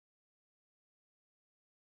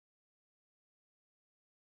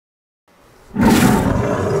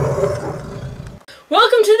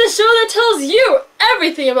Welcome to the show that tells you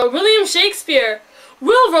everything about William Shakespeare.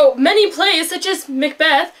 Will wrote many plays such as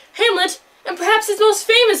Macbeth, Hamlet, and perhaps his most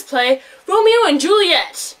famous play, Romeo and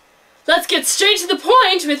Juliet. Let's get straight to the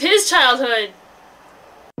point with his childhood.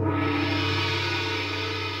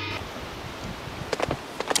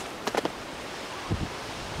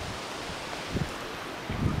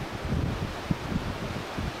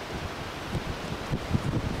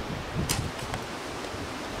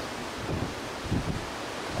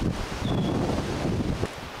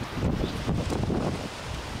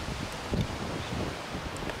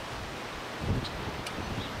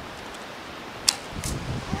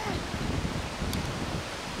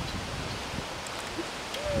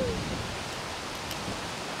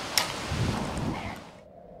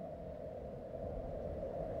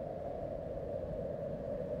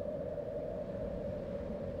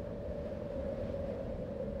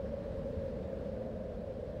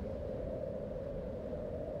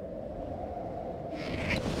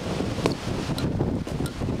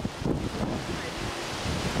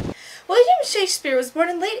 William Shakespeare was born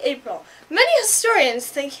in late April. Many historians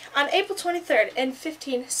think on April 23rd in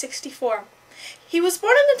 1564. He was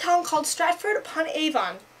born in a town called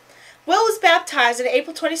Stratford-upon-Avon. Will was baptized on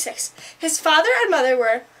April 26th. His father and mother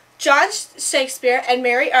were John Shakespeare and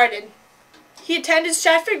Mary Arden. He attended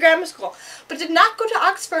Stratford Grammar School, but did not go to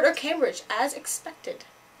Oxford or Cambridge as expected.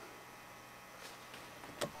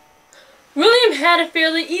 William had a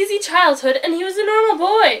fairly easy childhood and he was a normal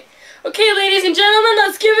boy. Okay, ladies and gentlemen,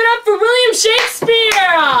 let's give it up for William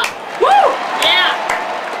Shakespeare! Woo! Yeah!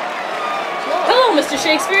 Hello, Mr.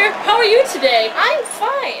 Shakespeare. How are you today? I'm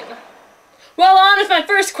fine. Well, on with my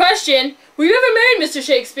first question. Were you ever married, Mr.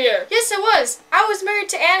 Shakespeare? Yes, I was. I was married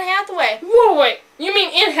to Anne Hathaway. Whoa, wait. You mean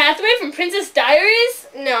Anne Hathaway from Princess Diaries?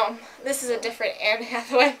 No, this is a different Anne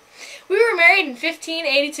Hathaway. We were married in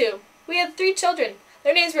 1582. We had 3 children.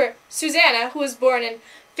 Their names were Susanna, who was born in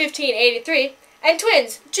 1583, and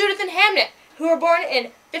twins, Judith and Hamnet, who were born in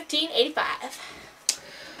 1585.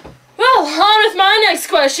 Well, on with my next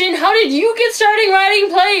question. How did you get started writing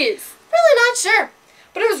plays? Really not sure,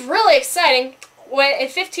 but it was really exciting when in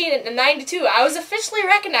 1592 I was officially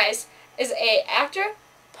recognized as an actor,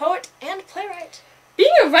 poet, and playwright.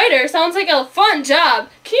 Being a writer sounds like a fun job.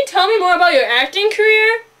 Can you tell me more about your acting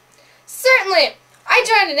career? Certainly. I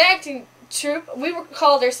joined an acting troupe. We were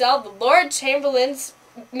called ourselves the Lord Chamberlain's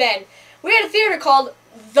Men. We had a theater called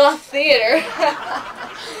The Theater.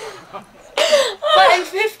 But in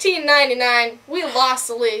 1599, we lost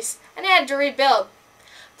the lease and had to rebuild.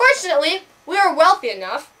 Fortunately, we were wealthy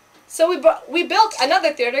enough, so we built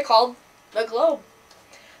another theater called The Globe.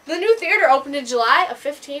 The new theater opened in July of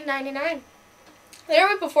 1599. There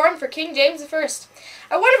we performed for King James I.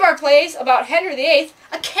 At one of our plays about Henry VIII,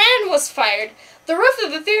 a cannon was fired. The roof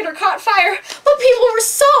of the theater caught fire, but people were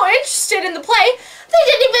so interested in the play,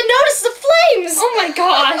 they didn't even notice the flames. Oh my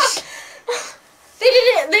gosh. They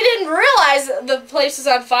didn't realize the place was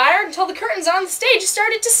on fire until the curtains on the stage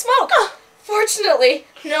started to smoke. Fortunately,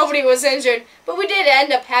 nobody was injured, but we did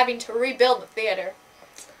end up having to rebuild the theater.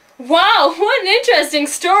 Wow, what an interesting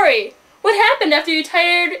story. What happened after you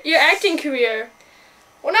retired your acting career?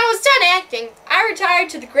 When I was done acting, I retired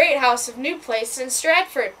to the great house of New Place in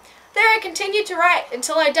Stratford. There I continued to write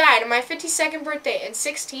until I died on my 52nd birthday in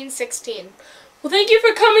 1616. Well, thank you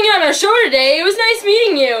for coming on our show today. It was nice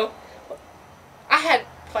meeting you. I had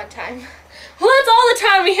a fun time. Well, that's all the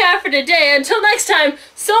time we have for today. Until next time,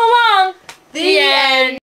 so long. The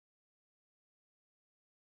end.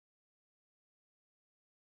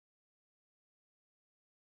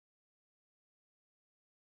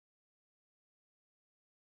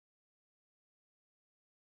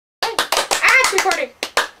 It's recording.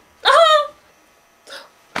 Oh!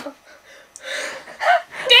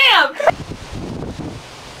 Damn!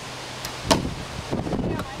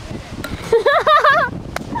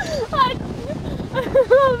 I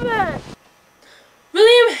love it.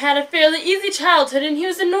 William had a fairly easy childhood and he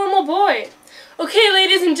was a normal boy. Okay,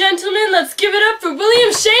 ladies and gentlemen, let's give it up for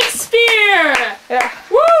William Shakespeare! Yeah.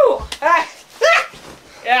 Woo!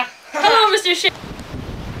 Yeah. Hello, Mr. Shakespeare.